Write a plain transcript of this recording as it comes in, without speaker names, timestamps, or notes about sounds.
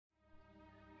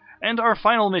And our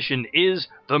final mission is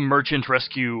the Merchant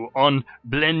Rescue on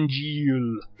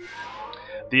Blengeel.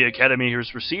 The Academy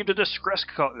has received a distress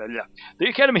call. The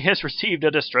Academy has received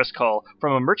a distress call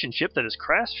from a merchant ship that has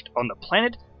crashed on the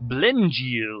planet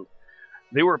Blengeel.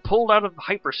 They were pulled out of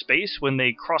hyperspace when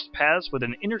they crossed paths with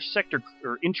an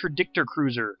interdictor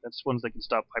cruiser. That's ones that can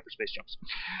stop hyperspace jumps.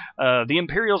 The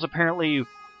Imperials, apparently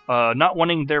not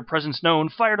wanting their presence known,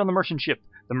 fired on the merchant ship.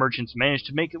 The merchants managed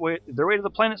to make their way to the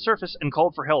planet's surface and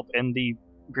called for help, and the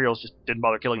Imperials just didn't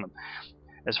bother killing them.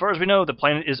 As far as we know, the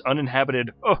planet is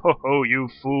uninhabited. Oh ho ho, you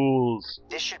fools!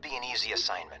 This should be an easy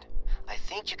assignment. I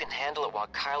think you can handle it while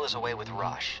Kyle is away with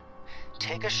Rosh.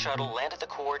 Take a shuttle, land at the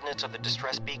coordinates of the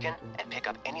distress beacon, and pick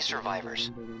up any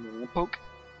survivors. Poke.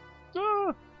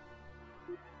 Ah.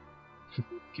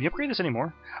 Can you upgrade this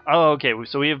anymore? Oh, okay.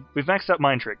 So we've maxed out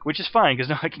Mind Trick, which is fine because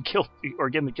now I can kill or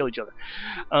get them to kill each other.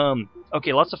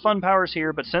 Okay, lots of fun powers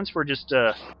here, but since we're just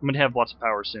I'm gonna have lots of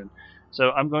powers soon,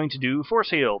 so I'm going to do Force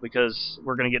Heal because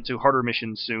we're gonna get to harder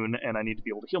missions soon, and I need to be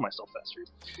able to heal myself faster.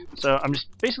 So I'm just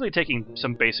basically taking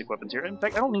some basic weapons here. In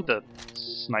fact, I don't need the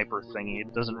sniper thingy.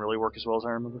 It doesn't really work as well as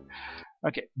I remember.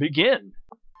 Okay, begin.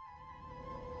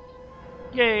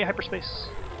 Yay, hyperspace.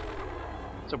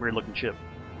 It's a weird looking ship.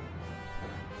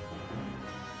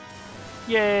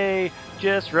 Yay!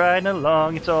 Just riding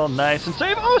along, it's all nice and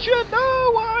safe. Oh shit,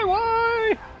 no!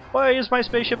 Why? Why is my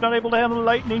spaceship not able to handle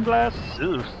lightning blasts?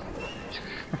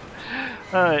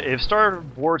 If Star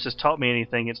Wars has taught me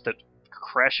anything, it's that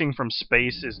crashing from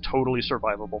space is totally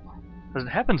survivable. Because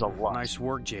it happens a lot. Nice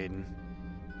work, Jaden.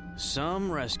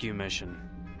 Some rescue mission.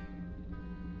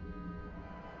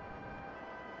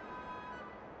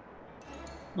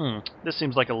 This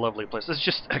seems like a lovely place. This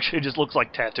just actually just looks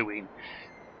like Tatooine.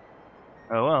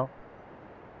 Oh well.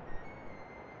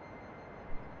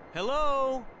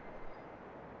 Hello?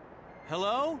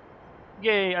 Hello?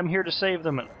 Yay, I'm here to save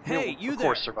them. Hey, you of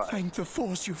course survive. Thank the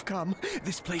Force you've come.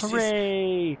 This place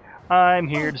Hooray! I'm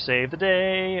here to save the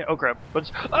day. Oh crap.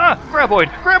 What's Graboid!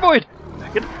 Graboid!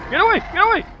 Get away! Get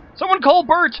away! Someone call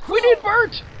Bert! We need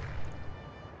Bert!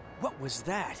 What was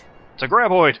that? It's a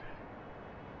Graboid!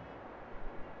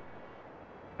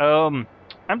 I'm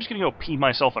just gonna go pee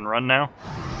myself and run now.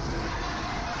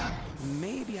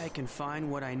 Maybe I can find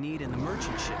what I need in the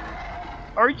merchant ship.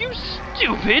 Are you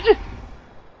stupid?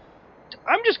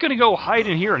 I'm just gonna go hide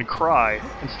in here and cry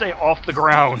and stay off the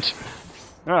ground.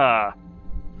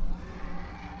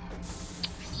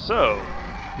 So,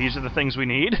 these are the things we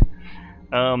need.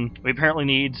 We apparently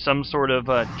need some sort of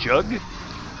jug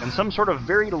and some sort of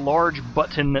very large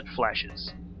button that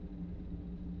flashes.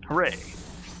 Hooray.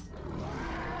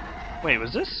 Wait,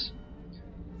 was this?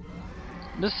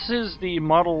 This is the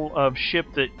model of ship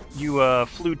that you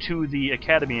flew to the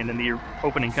Academy in the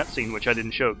opening cutscene, which I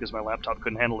didn't show because my laptop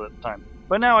couldn't handle it at the time.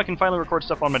 But now I can finally record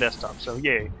stuff on my desktop, so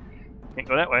yay. Can't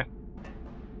go that way.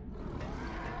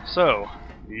 So,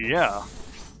 yeah.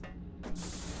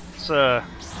 Let's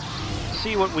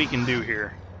see what we can do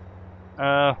here.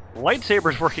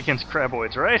 Lightsabers work against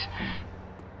Graboids, right?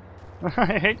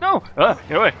 Hey, no!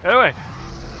 Get away! Get away!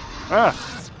 I'll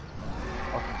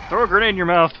throw a grenade in your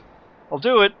mouth. I'll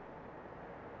do it.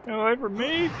 Get away from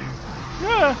me.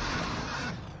 Yeah.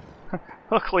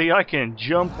 Luckily, I can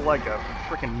jump like a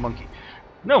freaking monkey.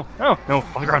 No, no, no!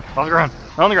 On the ground! On the ground!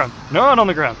 On the ground! Not on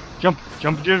the ground! Jump!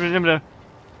 Jump! Jump! Jump! Jump.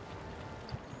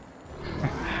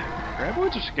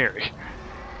 Graboids are scary.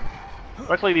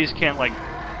 Luckily, these can't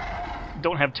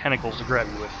don't have tentacles to grab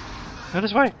you with. Go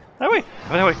this way! That way!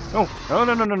 Go that way! No! No!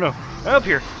 No! No! No! No! Up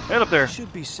here! Head up there!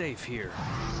 Should be safe here.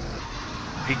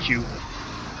 I hate you.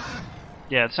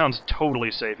 Yeah, it sounds totally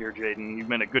safe here, Jaden. You've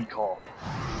made a good call.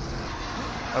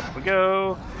 Up we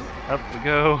go. Up we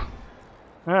go.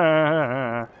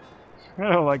 I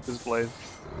don't like this place.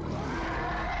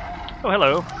 Oh,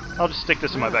 hello. I'll just stick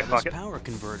this in my back pocket. This power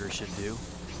converter should do.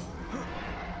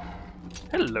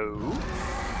 Hello.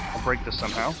 I'll break this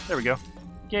somehow. There we go.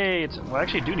 Yay, well, I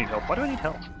actually do need help. Why do I need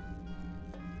help?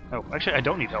 Oh, actually, I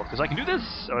don't need help, because I can do this!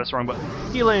 Oh, that's the wrong button.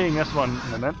 Healing! That's the one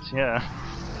I meant, yeah.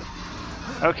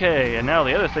 Okay, and now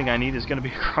the other thing I need is going to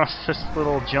be across this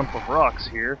little jump of rocks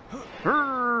here.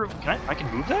 I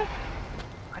can move that?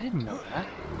 I didn't know that.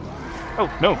 Oh,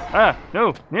 no!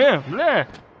 No! Yeah! Blah.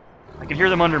 I can hear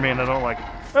them under me, and I don't like it.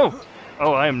 Oh!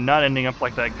 Oh, I am not ending up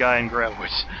like that guy in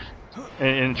Graboids.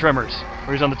 In Tremors,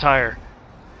 where he's on the tire.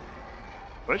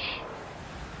 Push?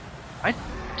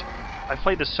 I've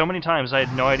played this so many times, I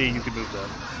had no idea you could move that.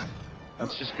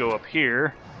 Let's just go up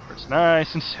here, where it's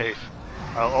nice and safe.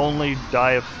 I'll only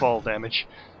die of fall damage.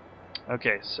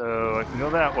 Okay, so I can go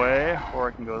that way, or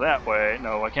I can go that way.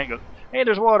 No, I can't go... Hey,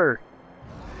 there's water!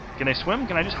 Can I swim?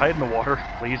 Can I just hide in the water,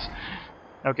 please?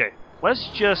 Okay, let's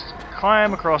just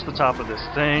climb across the top of this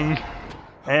thing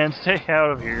and stay out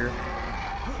of here.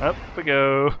 Up we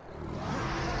go.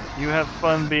 You have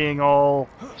fun being all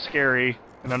scary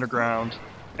and underground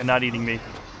and not eating me.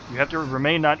 You have to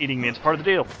remain not eating me. It's part of the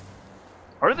deal.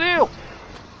 Part of the deal!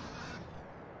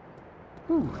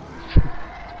 Whew.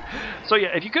 So yeah,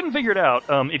 if you couldn't figure it out,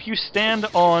 if you stand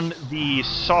on the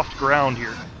soft ground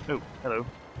here... Oh, hello.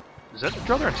 Does that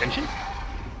draw their attention?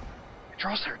 It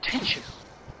draws their attention.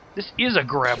 This is a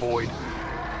graboid.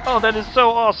 Oh, that is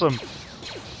so awesome.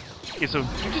 Okay, so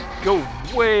you just go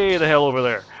way the hell over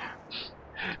there.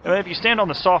 And if you stand on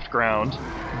the soft ground,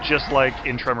 just like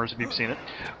in Tremors if you've seen it,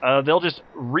 they'll just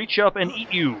reach up and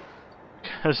eat you.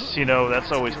 Because, you know,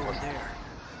 that's always pleasant.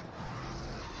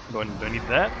 Do I need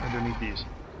that, or do I need these?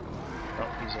 Oh,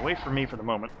 he's away from me for the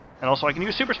moment. And also I can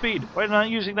use super speed. Why am I not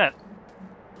using that?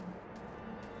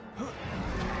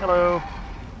 Hello.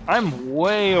 I'm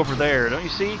way over there, don't you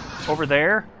see? Over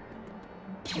there?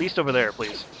 At least over there,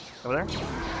 please. Over there?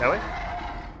 That way?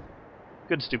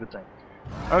 Good stupid thing.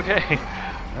 Okay.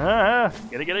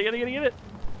 Get it.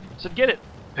 I said get it.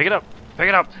 Pick it up. Pick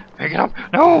it up. Pick it up.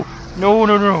 No! No,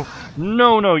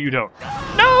 you don't.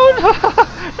 No!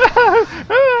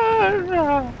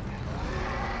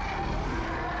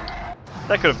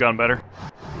 That could have gone better.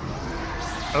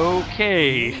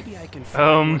 Okay. Maybe I can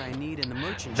find what I need in the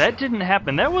merchant That ship. didn't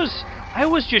happen. I was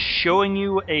just showing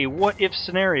you a what-if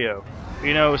scenario.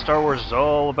 You know, Star Wars is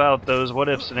all about those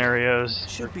what-if scenarios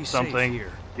Should or be something. safe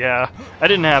here. Yeah, that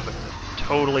didn't happen.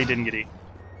 Totally didn't get eaten.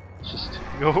 Let's just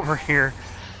go over here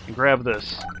and grab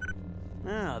this.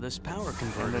 Ah, this power And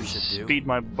converter then should do. speed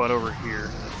my butt over here.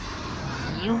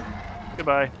 Zoom.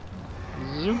 Goodbye.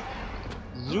 Zoom.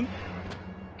 Zoom.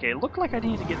 Okay, it looked like I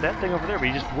needed to get that thing over there, but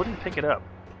he just wouldn't pick it up.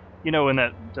 You know, in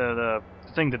that the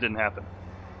thing that didn't happen.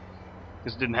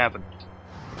 Because it didn't happen.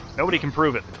 Nobody can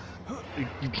prove it.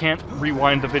 You can't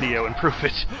rewind the video and prove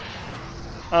it.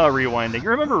 Rewinding. You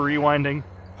remember rewinding?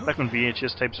 Back when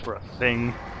VHS tapes were a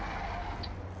thing.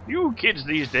 You kids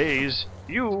these days,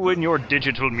 you and your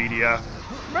digital media.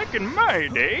 Back in my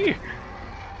day.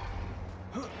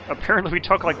 Apparently we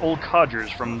talk like old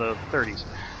codgers from the 30s.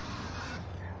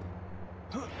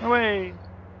 Away.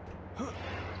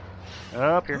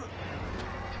 Up here.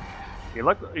 You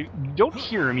don't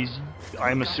hear him.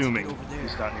 I'm assuming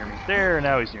he's not near me. There,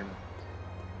 now he's near me.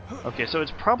 Okay, so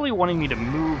it's probably wanting me to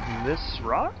move this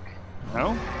rock?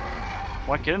 No?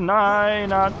 Why can I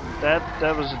not?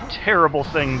 That was a terrible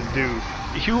thing to do.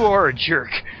 You are a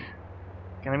jerk.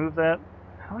 Can I move that?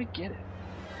 How do I get it?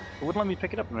 It wouldn't let me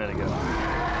pick it up a minute ago.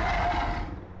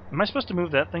 Am I supposed to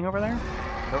move that thing over there?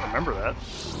 I don't remember that.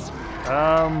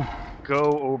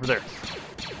 Go over there.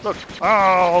 Look! Oh,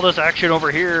 all this action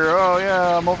over here! Oh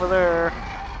yeah, I'm over there!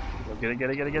 Go get it. Get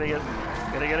it.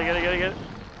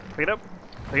 Pick it up!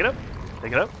 Pick it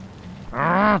up!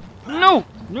 No!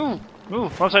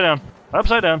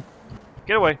 Upside down!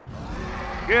 Get away!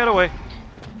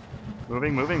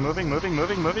 Moving!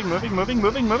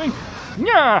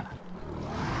 Yeah!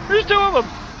 There's two of them!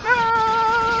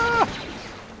 Ah!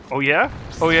 Oh yeah?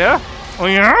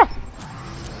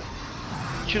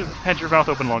 You should have had your mouth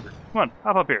open longer. Come on,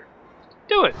 hop up here.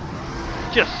 Do it!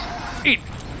 Just eat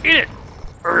it! Eat it!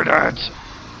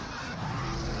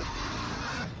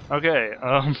 Okay,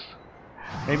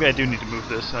 maybe I do need to move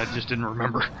this, I just didn't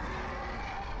remember.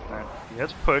 Alright, yeah,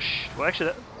 let's push. Well,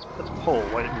 actually, that's pull.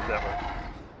 Why didn't it move that way?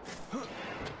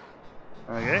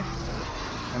 Okay.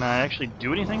 Can I actually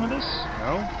do anything with this?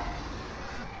 No?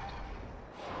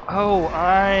 Oh,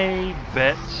 I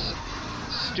bet.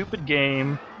 Stupid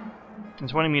game.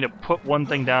 It's wanting me to put one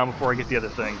thing down before I get the other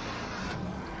thing.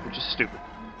 Which is stupid.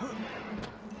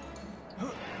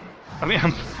 I mean,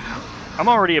 I'm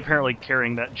already apparently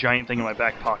carrying that giant thing in my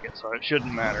back pocket, so it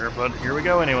shouldn't matter, but here we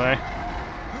go anyway.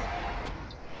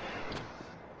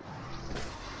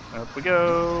 Up we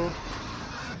go.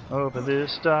 Over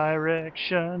this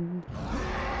direction.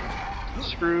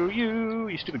 Screw you,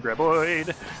 you stupid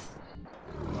graboid.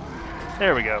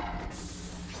 There we go.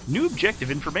 New objective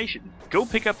information. Go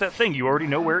pick up that thing you already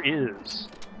know where is.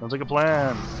 Sounds like a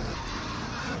plan.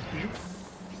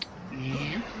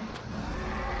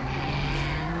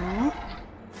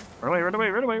 Run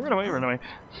away.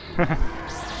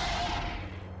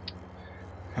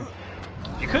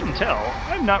 If you couldn't tell,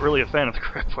 I'm not really a fan of the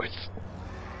graboids.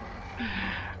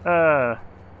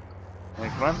 Hey,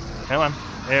 come on.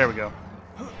 There we go.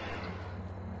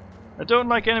 I don't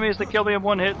like enemies that kill me in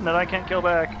one hit and that I can't kill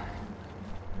back.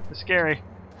 It's scary.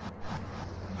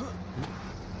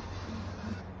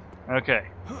 Okay.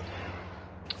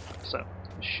 So,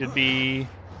 this should be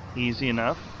easy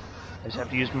enough. I just have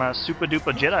to use my super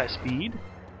duper Jedi speed.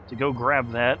 to go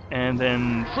grab that and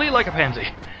then flee like a pansy.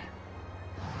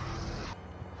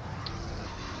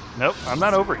 Nope, I'm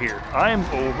not over here. I'm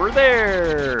over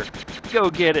there!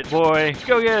 Go get it, boy!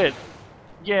 Go get it!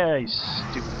 Yeah, you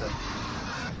stupid thing.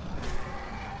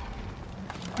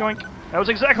 Yoink. That was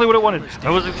exactly what it wanted.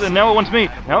 Now it wants me.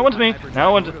 Now it wants me.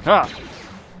 Now it wants... Ah!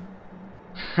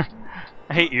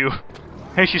 I hate you.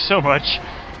 I hate you so much.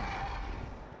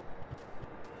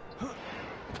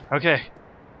 Okay.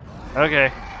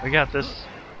 Okay. We got this.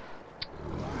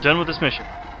 Done with this mission.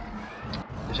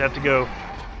 Just have to go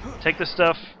take the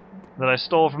stuff that I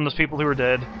stole from those people who are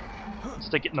dead, and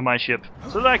stick it into my ship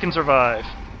so that I can survive.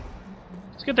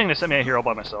 It's a good thing they sent me out here all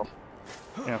by myself.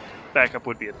 You know, backup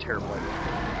would be a terrible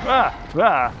idea. Ah!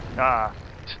 Ah! Ah!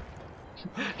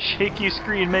 Shaky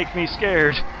screen make me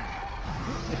scared.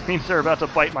 It means they're about to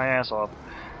bite my ass off.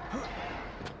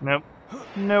 Nope.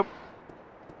 Nope.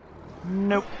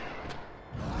 Nope.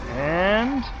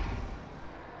 And...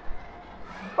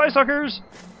 Bye, suckers!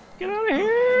 Get out of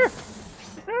here!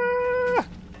 Ah!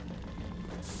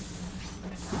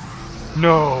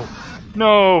 No!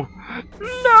 No!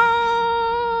 No!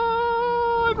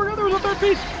 I forgot there was a third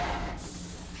piece!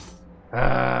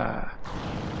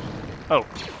 Oh,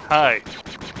 hi.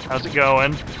 How's it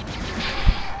going?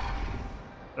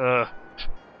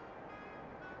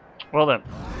 Well then.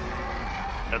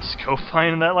 Let's go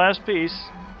find that last piece.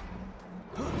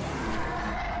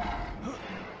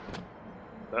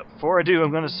 But before I do,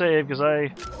 I'm gonna save, because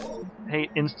I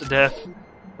hate insta-death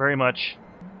very much.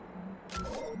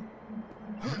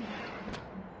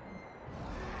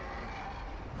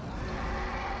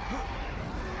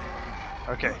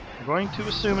 Okay, I'm going to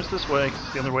assume it's this way, because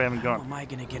it's the only way I haven't gone. How am I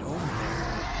gonna get over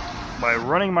there? By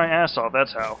running my ass off,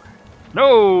 that's how.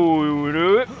 No!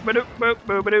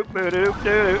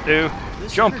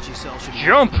 This Jump! energy cell should be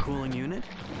Jump! a cooling unit.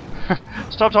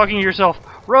 Stop talking to yourself!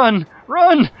 Run!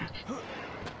 Run!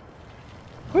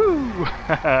 Woo!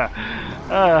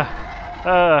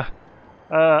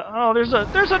 Oh,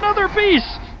 there's another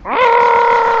piece!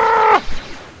 Ah!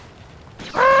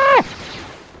 Ah!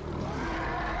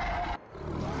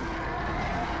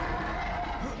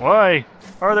 Why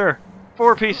are there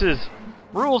 4 pieces?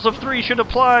 Rules of 3 should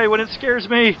apply when it scares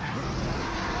me.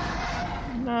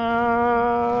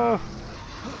 No.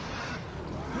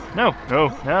 No, no,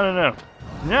 no, no, no.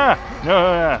 Nah,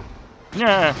 no,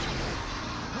 nah.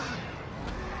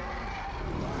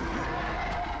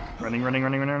 Running, running,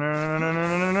 running, running, running,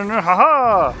 running, running,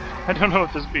 haha! I don't know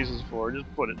what this piece is for. Just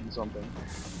put it in something.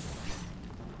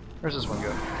 Where's this one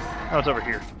go? Oh, it's over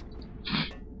here.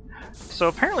 So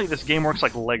apparently this game works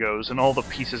like Legos, and all the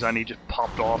pieces I need just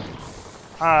popped off.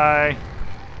 Hi.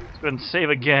 Let's go ahead and save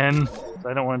again.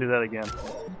 I don't want to do that again.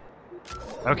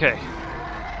 Okay.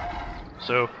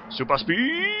 So, super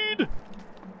speed!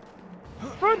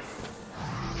 Run!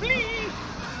 Flee!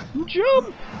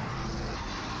 Jump!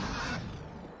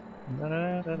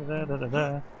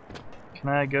 Da-da-da-da-da-da-da. Can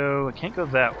I go? I can't go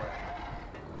that way.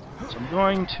 So I'm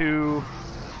going to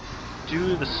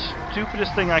do the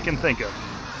stupidest thing I can think of.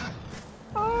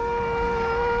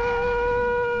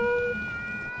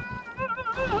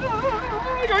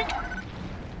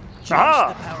 Just Ah!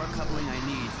 the power coupling I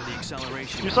need for the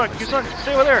acceleration. You suck! You suck!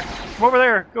 Stay over there! Come over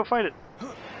there! Go fight it!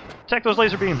 Attack those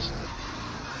laser beams!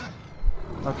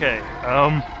 Okay,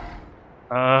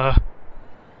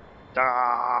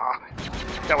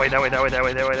 that way, that way, that way, that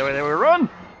way, that way, that way, that way, run!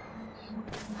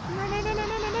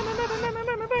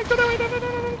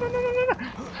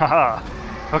 Haha.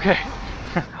 Okay.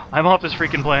 I'm off this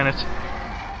freaking planet.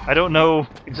 I don't know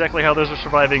exactly how those are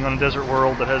surviving on a desert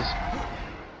world that has...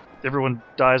 everyone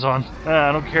dies on.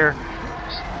 I don't care.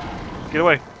 Just get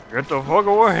away. Get the fuck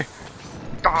away.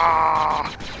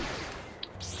 Ah!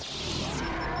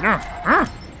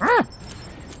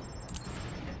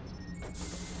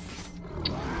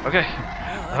 Okay.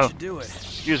 Well, that should do it.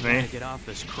 Excuse me. Get off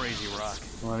this crazy rock.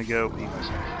 I want to go pee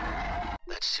myself.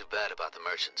 That's too bad about the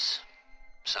merchants.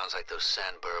 Sounds like those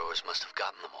sand burrowers must have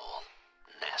gotten them all.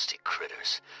 Nasty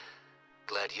critters.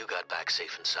 Glad you got back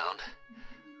safe and sound.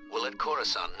 We'll let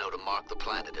Coruscant know to mark the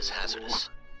planet as hazardous.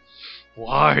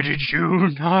 Why did you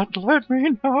not let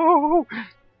me know?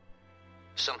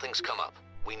 Something's come up.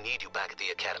 We need you back at the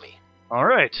Academy.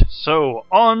 Alright, so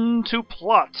on to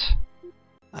plot.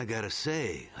 I gotta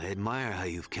say, I admire how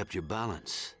you've kept your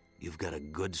balance. You've got a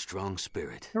good, strong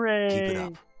spirit. Hooray! Keep it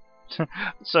up.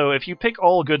 So if you pick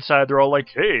all good side, they're all like,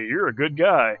 hey, you're a good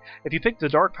guy. If you pick the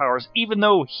dark powers, even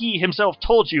though he himself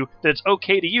told you that it's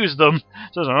okay to use them,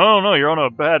 says, oh no, you're on a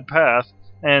bad path.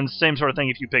 And same sort of thing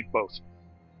if you pick both.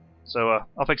 So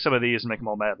I'll pick some of these and make them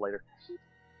all mad later.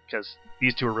 Because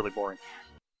these two are really boring.